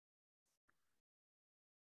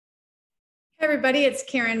Hey everybody, it's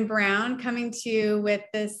Karen Brown coming to you with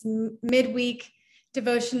this midweek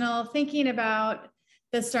devotional, thinking about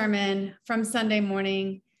the sermon from Sunday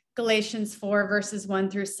morning, Galatians 4, verses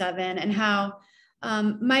 1 through 7, and how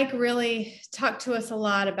Mike really talked to us a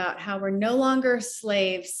lot about how we're no longer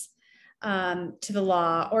slaves to the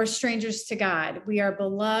law or strangers to God. We are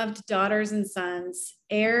beloved daughters and sons,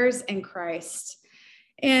 heirs in Christ.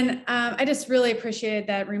 And I just really appreciated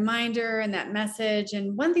that reminder and that message.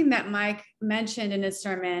 And one thing that Mike mentioned in his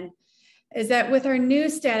sermon is that with our new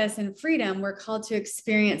status and freedom, we're called to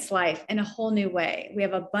experience life in a whole new way. We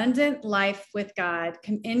have abundant life with God,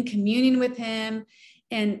 in communion with Him,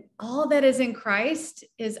 and all that is in Christ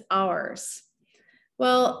is ours.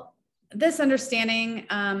 Well, this understanding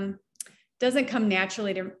doesn't come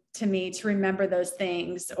naturally to me to remember those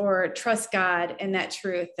things or trust God in that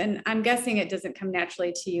truth. And I'm guessing it doesn't come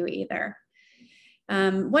naturally to you either.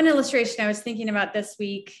 One illustration I was thinking about this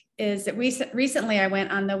week is that recently I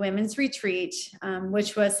went on the women's retreat,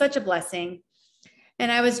 which was such a blessing.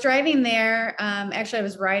 And I was driving there. Actually, I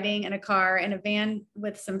was riding in a car in a van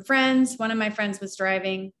with some friends. One of my friends was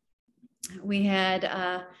driving. We had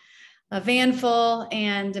a van full,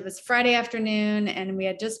 and it was Friday afternoon, and we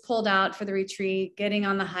had just pulled out for the retreat, getting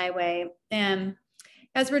on the highway. And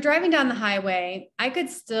as we're driving down the highway, I could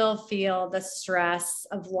still feel the stress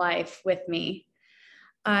of life with me.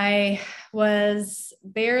 I was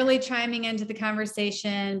barely chiming into the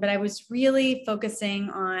conversation, but I was really focusing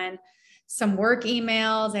on some work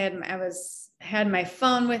emails. I had my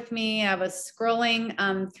phone with me. I was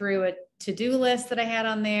scrolling through a to-do list that I had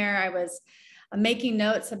on there. I was making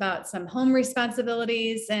notes about some home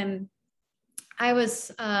responsibilities, and I was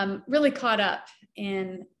really caught up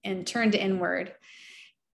and turned inward.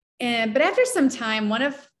 But after some time, one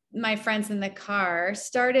of my friends in the car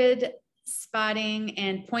started spotting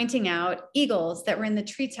and pointing out eagles that were in the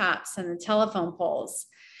treetops and the telephone poles.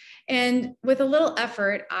 And with a little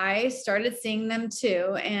effort, I started seeing them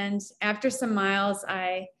too. And after some miles,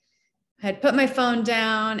 I had put my phone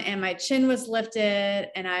down and my chin was lifted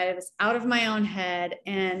and I was out of my own head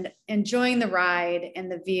and enjoying the ride and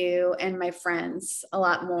the view and my friends a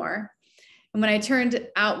lot more. And when I turned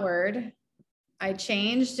outward, I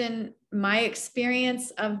changed and my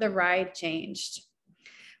experience of the ride changed.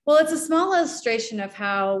 Well, it's a small illustration of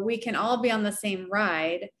how we can all be on the same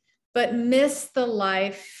ride, but miss the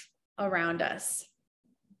life around us.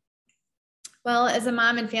 Well, as a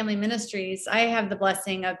mom in family ministries, I have the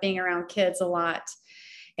blessing of being around kids a lot.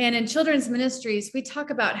 And in children's ministries, we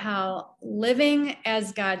talk about how living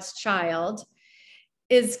as God's child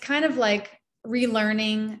is kind of like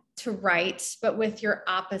relearning to write, but with your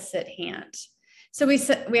opposite hand. So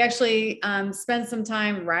we actually spend some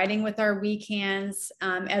time writing with our weak hands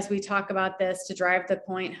as we talk about this to drive the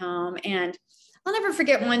point home. And I'll never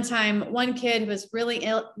forget one time, one kid was really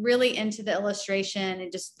into the illustration,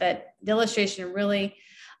 and just that the illustration really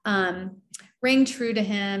rang true to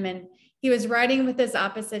him. And he was writing with his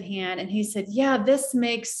opposite hand. And he said, yeah, this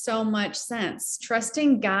makes so much sense.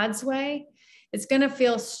 Trusting God's way is going to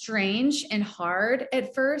feel strange and hard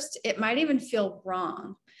at first. It might even feel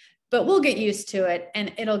wrong, but we'll get used to it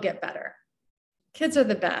and it'll get better. Kids are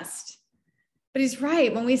the best. But he's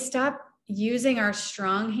right. When we stop using our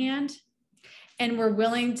strong hand, and we're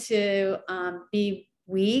willing to be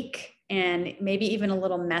weak and maybe even a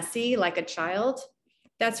little messy like a child,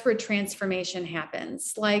 that's where transformation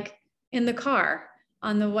happens. Like in the car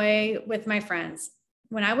on the way with my friends,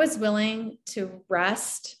 when I was willing to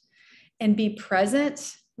rest and be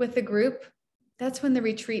present with the group, that's when the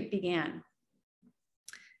retreat began.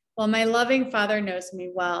 Well, my loving Father knows me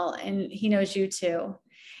well, and He knows you too.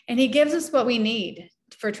 And He gives us what we need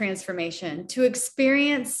for transformation, to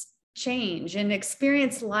experience change and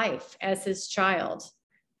experience life as His child,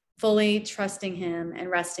 fully trusting Him and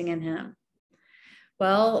resting in Him.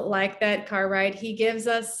 Well, like that car ride, He gives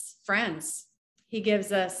us friends. He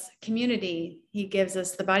gives us community. He gives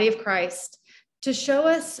us the body of Christ to show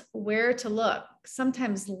us where to look,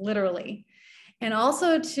 sometimes literally, and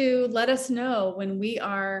also to let us know when we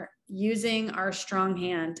are using our strong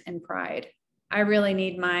hand and pride. I really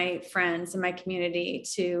need my friends and my community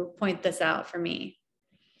to point this out for me.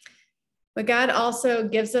 But God also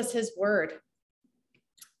gives us His word.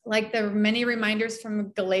 Like the many reminders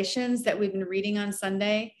from Galatians that we've been reading on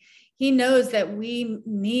Sunday, He knows that we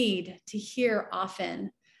need to hear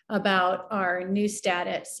often about our new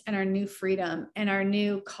status and our new freedom and our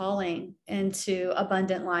new calling into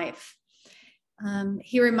abundant life.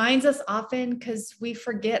 He reminds us often because we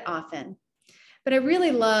forget often. But I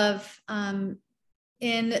really love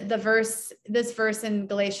in this verse in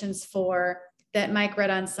Galatians 4, that Mike read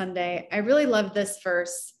on Sunday, I really love this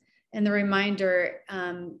verse and the reminder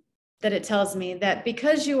that it tells me that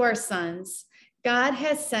because you are sons, God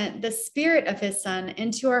has sent the Spirit of his Son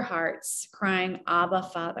into our hearts, crying, Abba,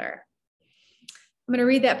 Father. I'm going to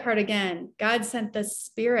read that part again. God sent the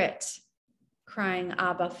Spirit, crying,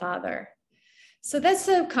 Abba, Father. So that's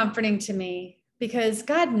so comforting to me, because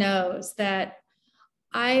God knows that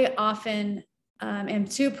I often am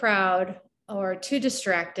too proud or too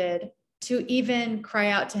distracted to even cry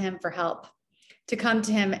out to him for help, to come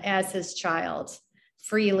to him as his child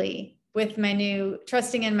freely, with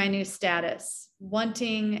trusting in my new status,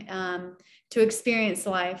 wanting to experience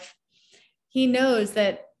life. He knows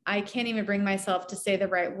that I can't even bring myself to say the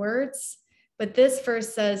right words, but this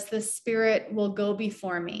verse says the Spirit will go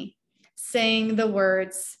before me, saying the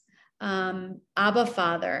words, Abba,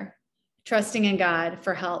 Father, trusting in God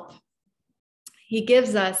for help. He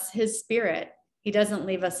gives us his Spirit. He doesn't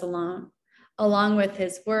leave us alone, along with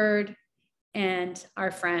his word and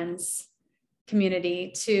our friends,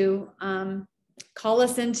 community, to call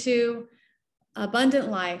us into abundant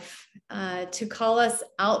life, to call us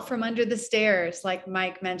out from under the stairs, like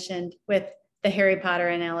Mike mentioned with the Harry Potter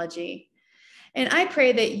analogy. And I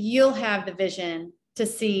pray that you'll have the vision to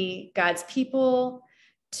see God's people,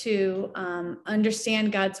 to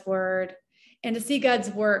understand God's word, and to see God's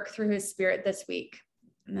work through his Spirit this week.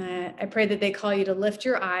 And I pray that they call you to lift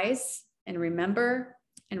your eyes and remember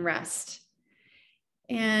and rest.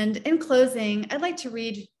 And in closing, I'd like to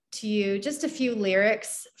read to you just a few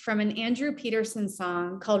lyrics from an Andrew Peterson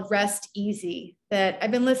song called Rest Easy that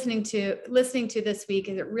I've been listening to this week,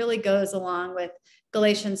 as it really goes along with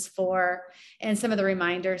Galatians 4 and some of the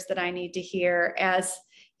reminders that I need to hear as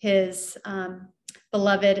his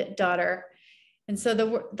beloved daughter. And so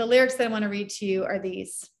the lyrics that I want to read to you are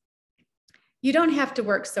these. You don't have to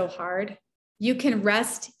work so hard. You can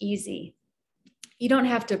rest easy. You don't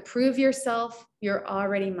have to prove yourself. You're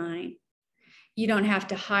already mine. You don't have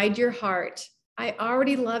to hide your heart. I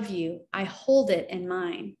already love you. I hold it in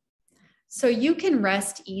mine. So you can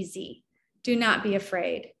rest easy. Do not be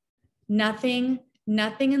afraid. Nothing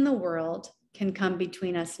in the world can come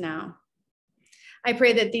between us now. I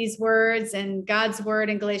pray that these words and God's word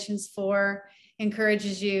in Galatians 4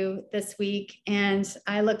 encourages you this week. And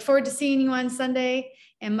I look forward to seeing you on Sunday,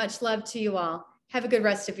 and much love to you all. Have a good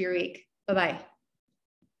rest of your week. Bye-bye.